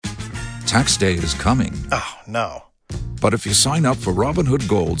Tax day is coming. Oh, no. But if you sign up for Robinhood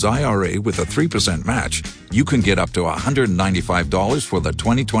Gold's IRA with a 3% match, you can get up to $195 for the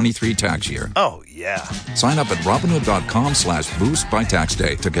 2023 tax year. Oh, yeah. Sign up at Robinhood.com/boost by tax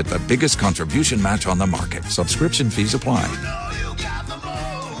day to get the biggest contribution match on the market. Subscription fees apply.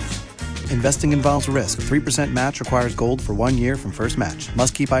 Investing involves risk. 3% match requires gold for 1 year from first match.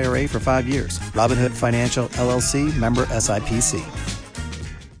 Must keep IRA for 5 years. Robinhood Financial, LLC, member SIPC.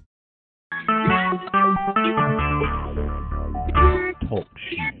 Talk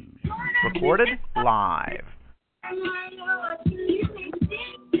shoes. Recorded live.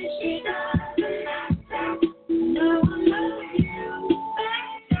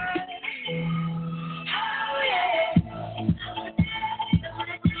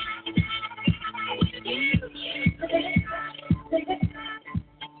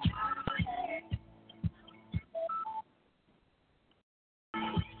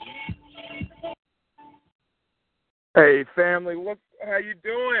 Hey, family, how you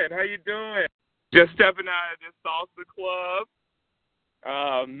doing? How you doing? Just stepping out of this salsa club.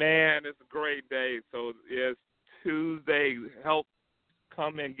 Man, it's a great day. So it's Tuesday. Help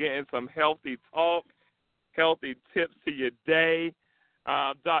come and getting some healthy talk, healthy tips to your day.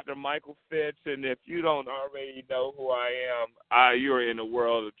 Dr. Michael Fitch, and if you don't already know who I am, you're in a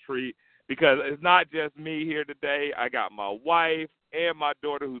world of treat because it's not just me here today. I got my wife and my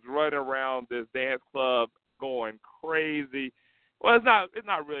daughter who's running around this dance club going crazy. Well, it's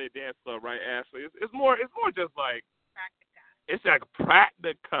not really a dance club, right, Ashley? It's more just like it's like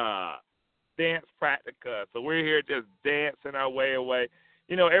practica, dance practica. So we're here just dancing our way away.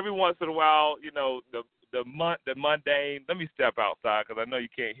 You know, every once in a while, you know, the mundane. Let me step outside because I know you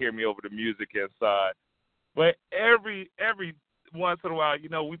can't hear me over the music inside. But every once in a while, you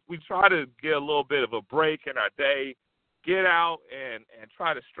know, we try to get a little bit of a break in our day, get out and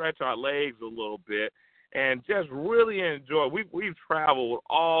try to stretch our legs a little bit. And just really enjoy. We've traveled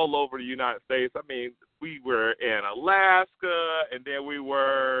all over the United States. I mean, we were in Alaska, and then we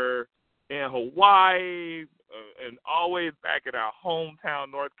were in Hawaii, and always back in our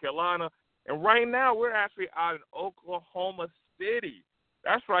hometown, North Carolina. And right now, we're actually out in Oklahoma City.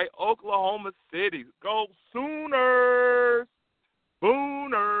 That's right, Oklahoma City. Go Sooners!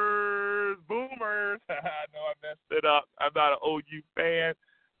 Booners! Boomers! I know I messed it up. I'm not an OU fan.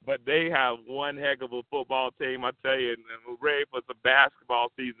 But they have one heck of a football team, I tell you, and we're ready for some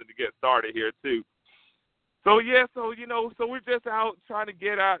basketball season to get started here too. So so we're just out trying to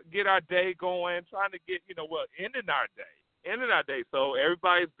get our day going, trying to get ending our day. So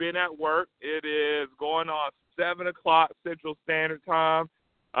everybody's been at work. It is going on 7:00 Central Standard Time.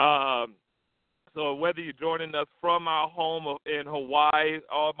 So whether you're joining us from our home in Hawaii,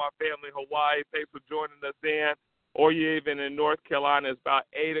 all my family in Hawaii, thanks for joining us in. Or you're even in North Carolina, it's about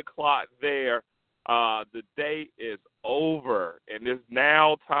 8:00 there. The day is over, and it's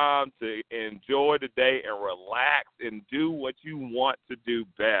now time to enjoy the day and relax and do what you want to do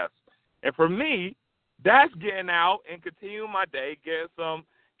best. And for me, that's getting out and continuing my day, get some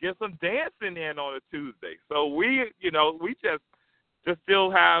dancing in on a Tuesday. So we just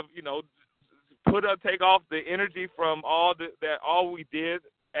still have take off the energy from all we did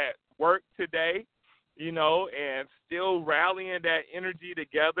at work today. And still rallying that energy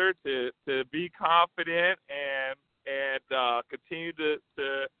together to be confident and continue to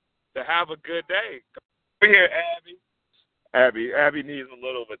have a good day. Over here, Abby. Abby needs a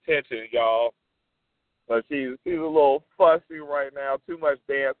little attention, y'all. But she's a little fussy right now. Too much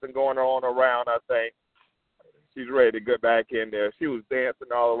dancing going on around, I think. She's ready to get back in there. She was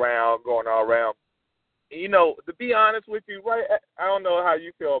dancing all around, going all around. To be honest with you, right? I don't know how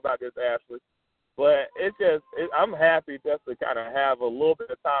you feel about this, Ashley. But I'm happy just to kind of have a little bit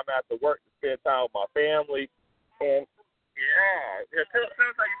of time after work to spend time with my family. And, tell us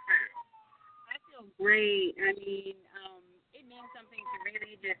how you feel. I feel great. I mean, it means something to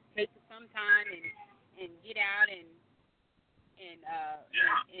really just take some time and get out and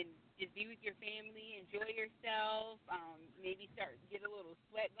just be with your family, enjoy yourself, maybe get a little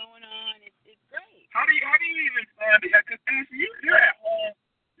sweat going on. It's great. How do you even find it? Because you're at home.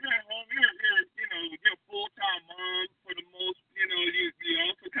 You're at home. You're a full-time mom for the most. You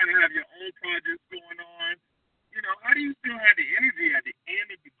also kind of have your own projects going on. How do you still have the energy at the end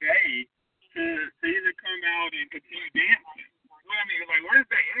of the day to either come out and continue dancing? Well, I mean, like, where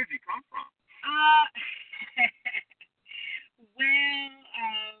does that energy come from?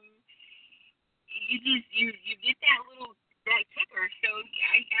 You get that kicker. So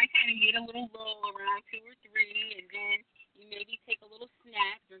I kind of get a little lull around 2 or 3, and then you maybe take a little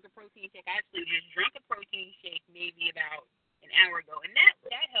snack, drink a protein shake. I actually just drank a protein shake maybe about an hour ago, and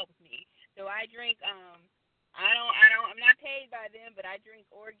that helps me. I drink I'm not paid by them, but I drink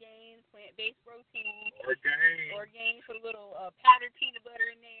Orgain plant-based protein. Orgain with a little powdered peanut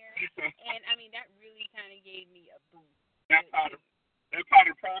butter in there, and I mean that really kind of gave me a boost. That powdered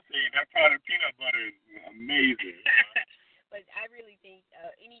protein, that powdered peanut butter is amazing. But I really think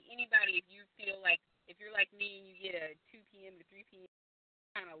anybody, if you feel like, if you're like me and you get a 2 p.m. to 3 p.m.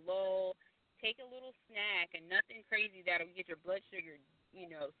 kind of lull, take a little snack and nothing crazy that'll get your blood sugar,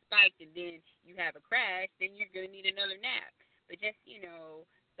 spiked, and then you have a crash, then you're going to need another nap. But just,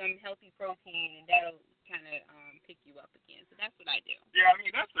 some healthy protein, and that'll kind of pick you up again. So that's what I do. Yeah, I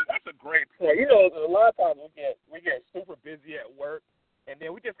mean, that's a great point. A lot of times we get super busy at work, and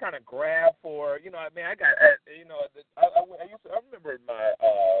then we just kind of grab for, I remember my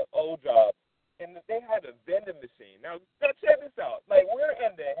old job, and they had a vending machine. Now check this out. Like, we're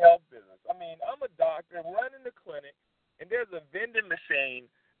in the health business. I mean, I'm a doctor running the clinic, and there's a vending machine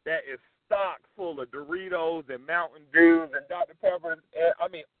that is stocked full of Doritos and Mountain Dews and Dr. Peppers. And, I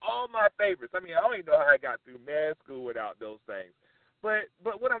mean, all my favorites. I mean, I don't even know how I got through med school without those things. But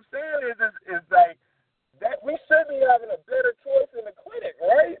what I'm saying is like that we should be having a better choice in the clinic,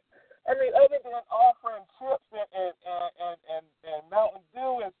 right? I mean, other than offering chips and Mountain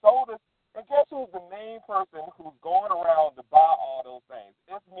Dew and sodas. And guess who's the main person who's going around to buy all those things?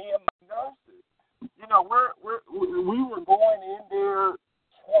 It's me and my nurses. We were going in there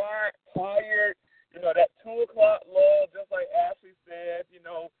tired. That 2 o'clock lull, just like Ashley said.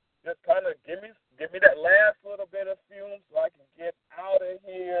 Just kind of give me that last little bit of fume so I can get out of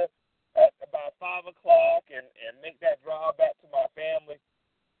here at about 5 o'clock and make that drive back to my family.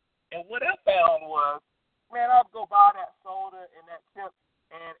 And what I found was, man, I'd go buy that soda and that chip.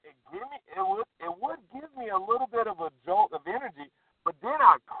 And it would give me a little bit of a jolt of energy, but then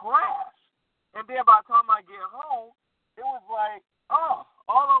I'd crash. And then by the time I get home, it was like, all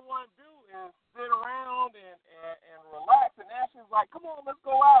I want to do is sit around and relax. And Ashley's like, come on, let's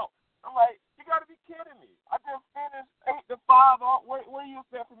go out. I'm like, you got to be kidding me. I just finished 8 to 5. Where do you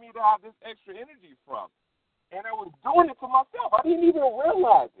expect for me to have this extra energy from? And I was doing it to myself. I didn't even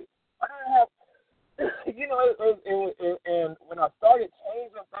realize it. I didn't have... and when I started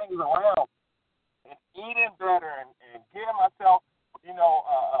changing things around and eating better and getting myself, a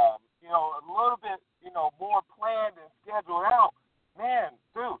little bit, more planned and scheduled out, man,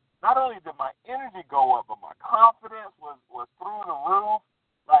 dude, not only did my energy go up, but my confidence was through the roof.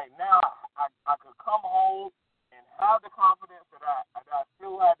 Like, now I could come home and have the confidence that I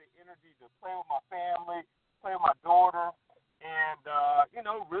still had the energy to play with my family, play with my daughter, and,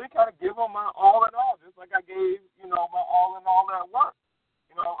 really kind of give them my all in all, just like I gave, my all in all at work.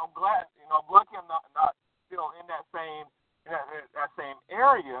 I'm glad, I'm lucky I'm not still in that same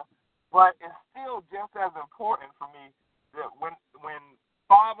area, but it's still just as important for me that when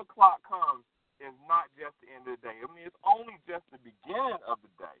 5 o'clock comes, it's not just the end of the day. I mean, it's only just the beginning of the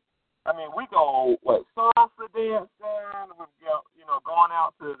day. I mean, we go, salsa dancing, we've going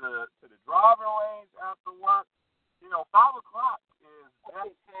out to the driving range after work. 5 o'clock is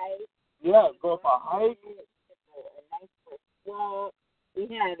go for a hike. A nice walk. We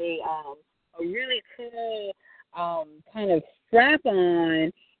have a really cool kind of strap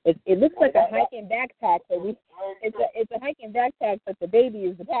on. It looks like a hiking backpack, but it's a hiking backpack, but the baby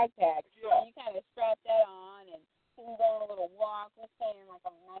is the backpack. Yeah. So you kind of strap that on and you can go on a little walk. We're staying like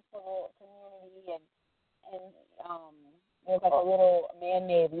a nice little community, and there's like a little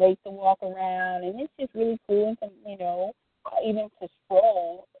man-made lake to walk around, and it's just really cool. And even to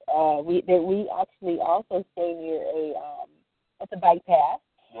stroll, we actually also stay near it's a bike path,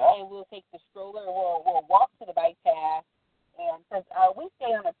 and we'll take the stroller, we'll walk to the bike path, and since we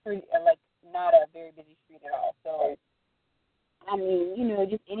stay on a pretty not a very busy street at all, so I mean,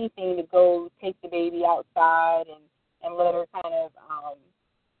 just anything to go take the baby outside and let her kind of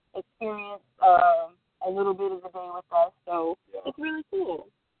experience a little bit of the day with us. So it's really cool.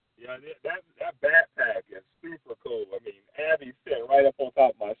 Yeah, that backpack is super cool. I mean, Abby's sitting right up on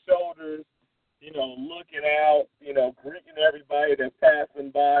top of my shoulders, looking out, greeting everybody that's passing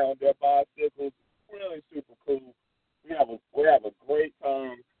by on their bicycles. Really super cool. We have a great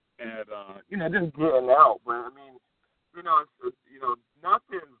time at just getting out. But I mean,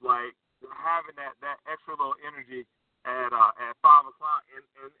 nothing's like having that extra little energy at 5 o'clock. And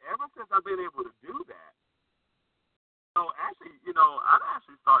ever since I've been able to do that, I've actually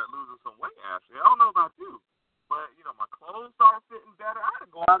started losing some weight, Ashley. I don't know about you, but, my clothes started fitting better. I had to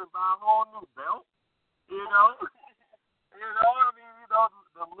go out and buy a whole new belt, the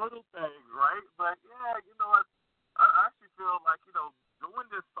little things, right? But, yeah, what? I actually feel like, doing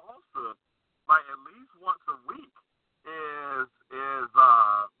this salsa, like, at least once a week is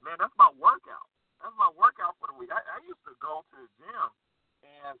man, that's my workout.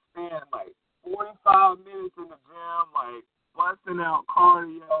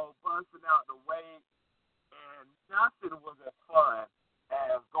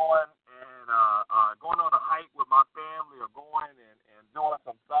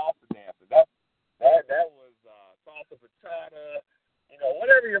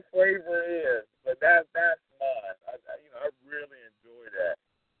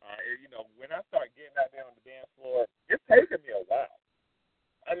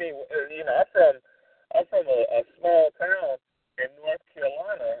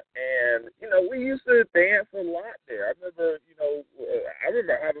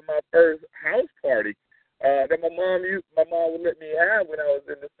 having my first house party that my mom would let me have when I was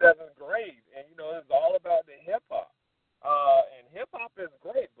in the 7th grade. And, you know, it's all about the hip-hop. And hip-hop is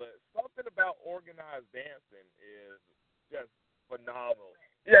great, but something about organized dancing is just phenomenal.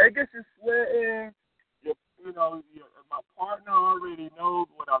 Yeah, it gets you sweating. My partner already knows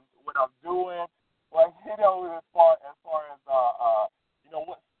what I'm doing. Like, you know, as far as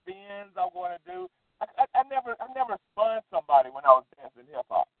what spins I'm going to do. I never spun somebody when I was dancing hip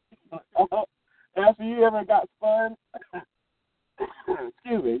hop. After you ever got spun,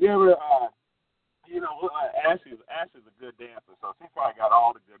 excuse me, you ever Ashley's a good dancer, so she probably got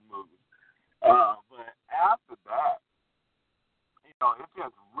all the good moves. But after that, you know, it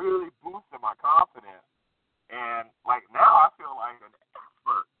just really boosted my confidence. And like now, I feel like an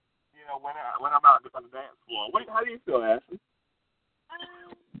expert. You know, when I'm out on the dance floor. Wait, how do you feel, Ashley?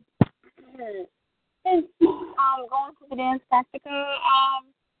 Since going to the dance practical,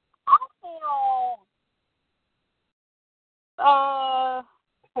 I feel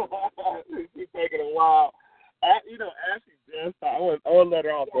she's taking a while. You know, Ashley just I want to let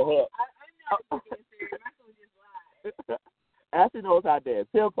her off the hook. I know I'm not just lie. Ashley knows how to dance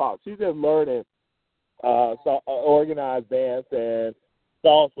hip hop. She's just learning organized dance and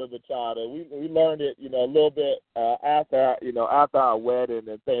salsa bachata. We learned it, you know, a little bit after our wedding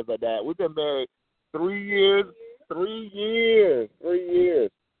and things like that. We've been married 3 years. 3 years. 3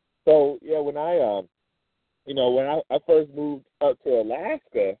 years. So yeah, when I first moved up to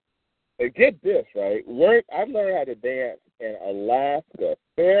Alaska, and get this right, I learned how to dance in Alaska,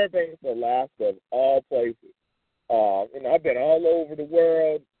 Fairbanks, Alaska, of all places. I've been all over the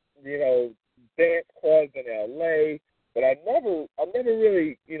world, you know, dance clubs in LA, but I never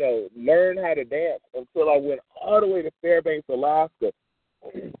really, you know, learned how to dance until I went all the way to Fairbanks, Alaska,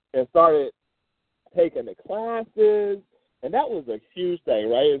 and started taking the classes, and that was a huge thing,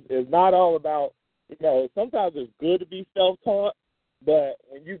 right? It's not all about, you know, sometimes it's good to be self-taught, but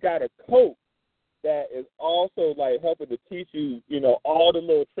when you got a coach that is also like helping to teach you, you know, all the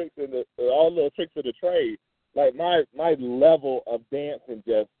little tricks of the trade, like my level of dancing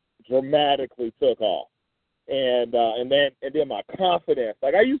just dramatically took off, and then my confidence.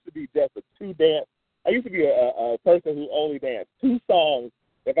 Like I used to be just I used to be a person who only danced 2 songs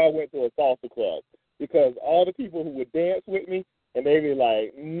if I went to a salsa club, because all the people who would dance with me, and they'd be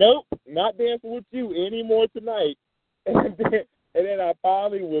like, nope, not dancing with you anymore tonight. And then I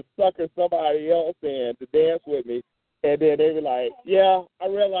finally would sucker somebody else in to dance with me, and then they'd be like, yeah, I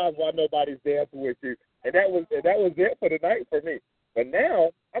realize why nobody's dancing with you. And that was it for the night for me. But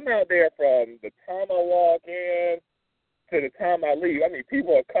now I'm out there from the time I walk in to the time I leave. I mean,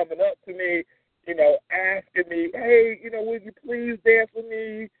 people are coming up to me, you know, asking me, hey, you know, would you please dance with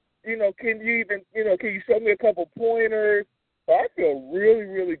me? You know, can you show me a couple pointers? So I feel really,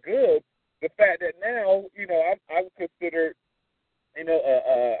 really good. The fact that now, you know, I'm considered, you know,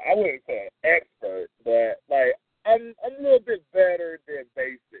 I wouldn't say an expert, but like I'm a little bit better than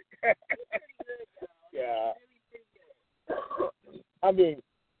basic. Yeah. I mean,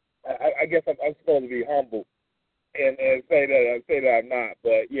 I guess I'm supposed to be humble and say that I'm not,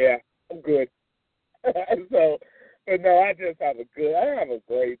 but yeah, I'm good. So, but no, I have a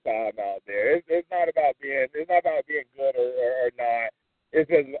great time out there. It's not about being good or not. It's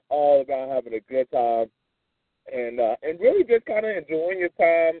just all about having a good time and really just kind of enjoying your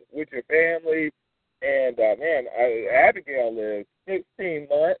time with your family. And Abigail is 16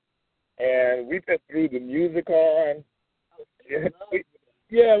 months, and we just threw the music on.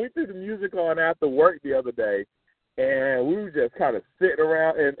 We threw the music on after work the other day, and we were just kind of sitting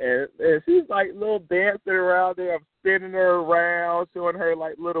around, and she's like little dancing around there. I'm spinning her around, showing her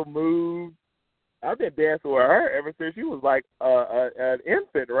like little moves. I've been dancing with her ever since she was like an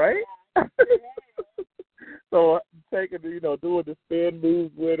infant, right? So doing the spin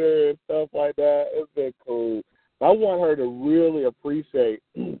moves with her and stuff like that, it's been cool. I want her to really appreciate,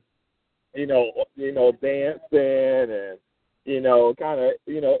 dancing and, kind of,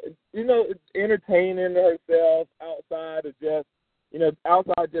 entertaining herself outside of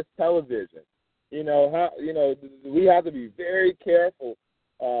just television. We have to be very careful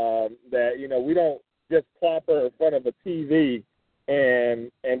that, we don't just plop her in front of a TV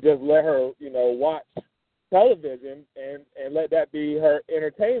and just let her, watch television and let that be her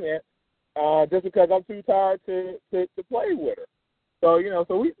entertainment just because I'm too tired to play with her. So,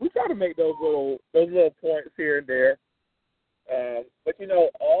 so we try to make those little points here and there. But,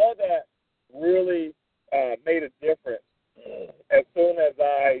 all that really made a difference as soon as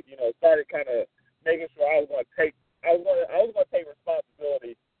I, started kind of making sure I was going to take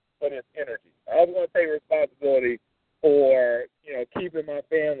responsibility for this energy. I was going to take responsibility for, keeping my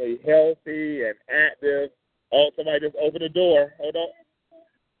family family healthy and active. Oh, somebody just opened the door. Hold on.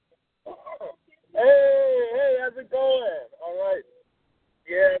 Hey, how's it going? All right.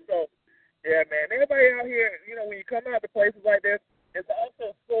 Yeah, man, everybody out here, when you come out to places like this, it's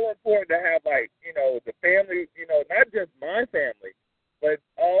also so important to have, the family, not just my family, but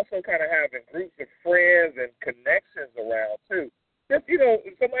also kind of having groups of friends and connections around, too. Just,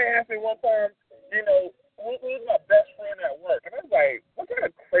 somebody asked me one time, who's my best friend at work? And I was like, what kind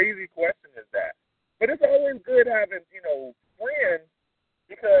of crazy question is that? But it's always good having, friends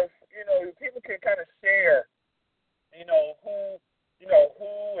because, people can kind of share, who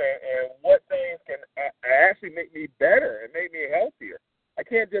and what things can actually make me better and make me healthier. I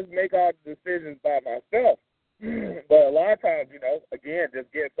can't just make all the decisions by myself. But a lot of times, again,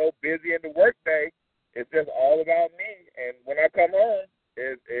 just getting so busy in the workday, it's just all about me. And when I come home,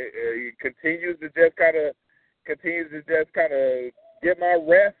 it continues to just kind of get my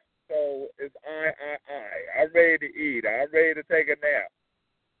rest. So it's I'm ready to eat. I'm ready to take a nap.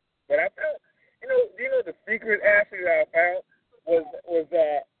 But I felt, the secret actually that I found was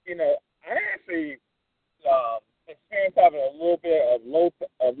that, I actually experienced having a little bit of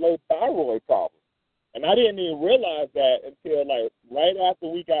low thyroid problems. And I didn't even realize that until, right after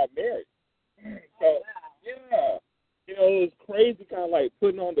we got married. So, yeah, it was crazy kind of,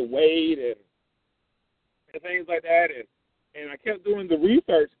 putting on the weight and things like that. And I kept doing the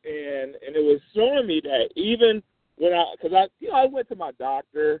research, and it was showing me that even when I went to my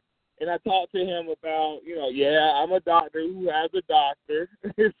doctor, and I talked to him about, I'm a doctor who has a doctor.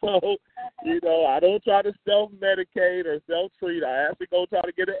 So, I don't try to self-medicate or self-treat. I actually go try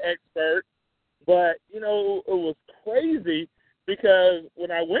to get an expert. But, it was crazy because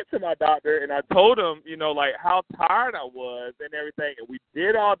when I went to my doctor and I told him, how tired I was and everything, and we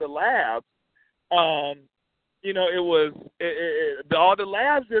did all the labs, all the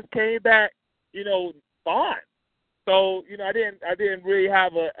labs just came back, fine. So, I didn't really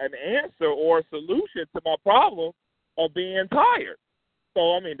have an answer or a solution to my problem of being tired.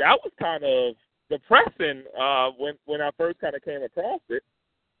 So, that was kind of depressing when I first kind of came across it.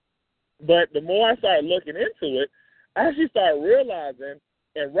 But the more I started looking into it, I actually started realizing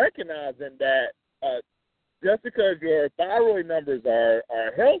and recognizing that just because your thyroid numbers are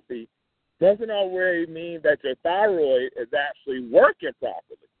healthy doesn't already mean that your thyroid is actually working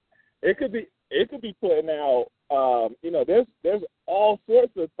properly. It could be putting out, there's all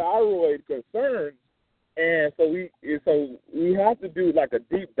sorts of thyroid concerns, and so we have to do a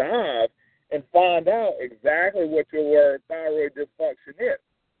deep dive and find out exactly what your thyroid dysfunction is.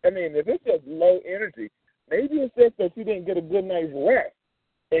 If it's just low energy, maybe it's just that you didn't get a good night's rest,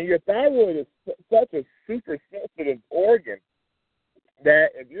 and your thyroid is such a super sensitive organ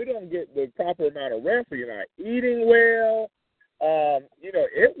that if you don't get the proper amount of rest, or you're not eating well,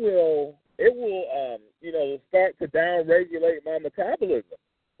 it will start to down-regulate my metabolism.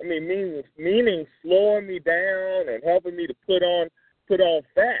 Meaning slowing me down and helping me to put on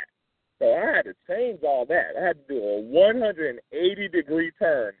fat. So I had to change all that. I had to do a 180-degree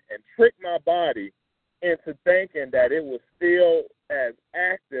turn and trick my body into thinking that it was still as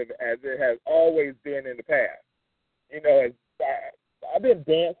active as it has always been in the past. I've been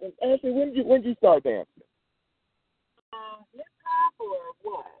dancing. Actually, when did you start dancing? Hip-hop or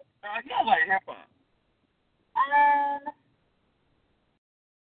what? Hip-hop.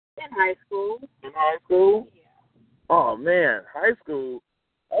 In high school. In high school? Yeah. Oh, man, high school,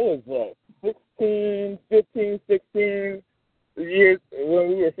 I was 15 years, when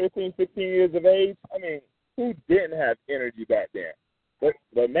we were 15, 16 years of age. Who didn't have energy back then?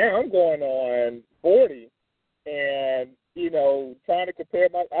 But now I'm going on 40 and, trying to compare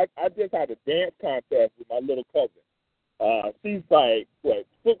I just had a dance contest with my little cousin. She's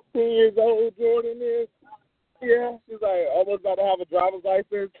 16 years old, Jordan is? Yeah, she's almost about to have a driver's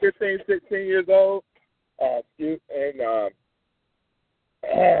license, 15, 16 years old. Excuse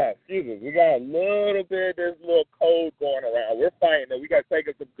me, we got a little bit of this little cold going around. We're fighting it. We got to take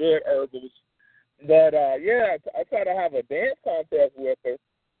us some good herbals. But, I tried to have a dance contest with her.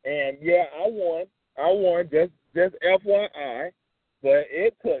 And, I won. Just FYI. But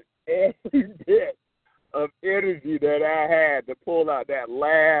it took every bit of energy that I had to pull out that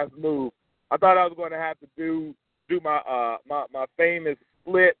last move. I thought I was going to have to do my my famous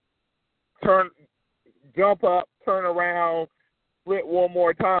split, jump up, turn around, split one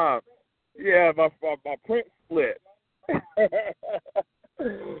more time. Yeah, my Prince split.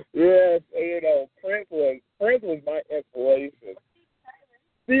 Yes, Prince was my inspiration.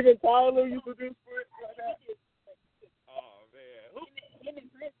 Steven Tyler used to do splits like that. Oh man, Him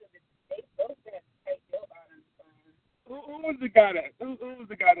and Prince, they both have to take their bottom. who was the guy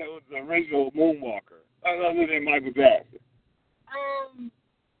guy that was the original moonwalker, other than Michael Jackson?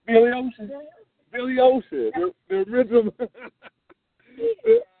 Billy Ocean. Billy Ocean, the original, the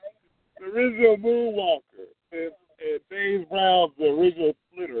original moonwalker, and James Brown's the original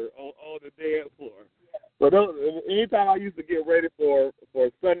splitter on the dance floor. But anytime I used to get ready for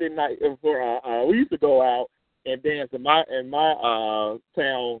Sunday night, we used to go out and dance in my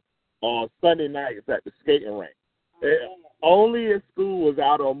town on Sunday nights at the skating rink. Only if school was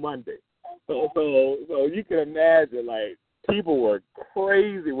out on Monday. So you can imagine, like, people were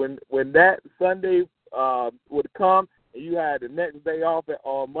crazy when that Sunday would come and you had the next day off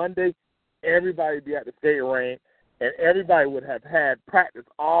on Monday. Everybody would be at the skating rink, and everybody would have had practice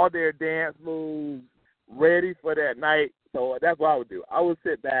all their dance moves ready for that night. So that's what I would do. I would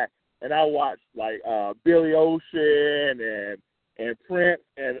sit back and I watch like Billy Ocean and Prince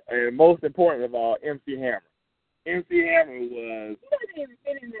and most important of all, MC Hammer. MC Hammer was. You doesn't even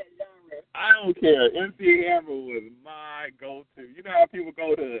fit in that genre. I don't care. MC Hammer was my go-to. You know how people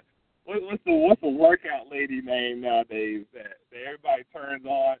go to what's the workout lady name nowadays that everybody turns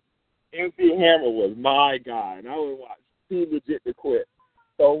on? MC Hammer was my guy, and I would watch Too Legit to Quit.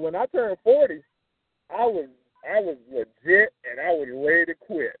 So when I turned 40, I was legit and I was ready to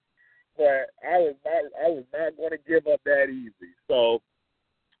quit, but I was not going to give up that easy. So,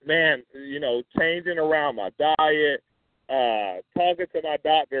 man, changing around my diet, talking to my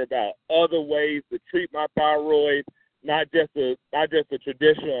doctor about other ways to treat my thyroid, not just the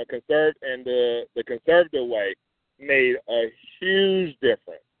traditional and the conservative way, made a huge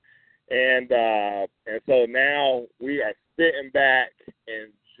difference. And so now we are sitting back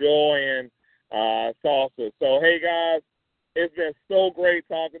enjoying salsa. So, hey, guys, it's been so great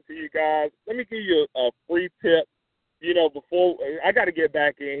talking to you guys. Let me give you a free tip. Before I got to get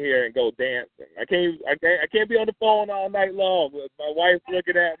back in here and go dancing. I can't be on the phone all night long. My wife's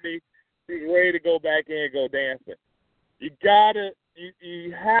looking at me. She's ready to go back in and go dancing. You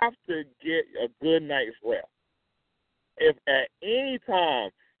have to get a good night's rest. If at any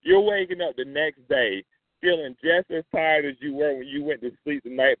time you're waking up the next day feeling just as tired as you were when you went to sleep the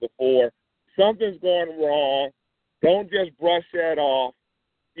night before, something's going wrong. Don't just brush that off.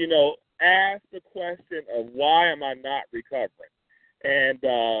 Ask the question of why am I not recovering? And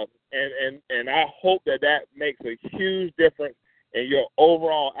I hope that makes a huge difference in your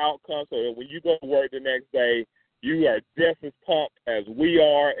overall outcome so that when you go to work the next day, you are just as pumped as we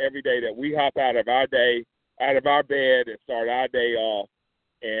are every day that we hop out of our bed and start our day off.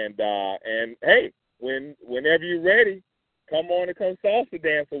 And hey, whenever you're ready, come on and come salsa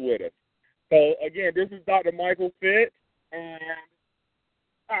dancing with us. So again, this is Dr. Michael Fitch and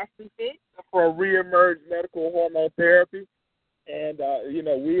Pastor Fitch for Reemerge Medical Hormone Therapy. And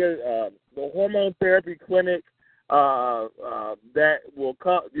we are the hormone therapy clinic that will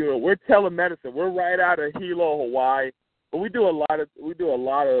come. We're telemedicine. We're right out of Hilo, Hawaii, but we do a lot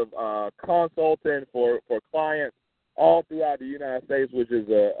of consulting for clients all throughout the United States, which is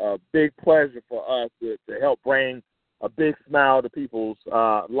a big pleasure for us to help bring a big smile to people's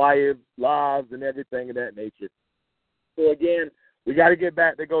lives and everything of that nature. So again, we got to get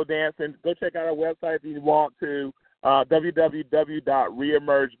back to go dancing. Go check out our website if you want to,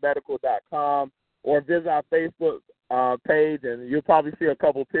 www.reemergemedical.com, or visit our Facebook page, and you'll probably see a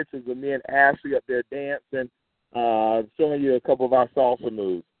couple pictures of me and Ashley up there dancing, showing you a couple of our salsa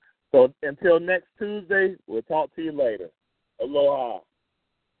moves. So until next Tuesday, we'll talk to you later. Aloha.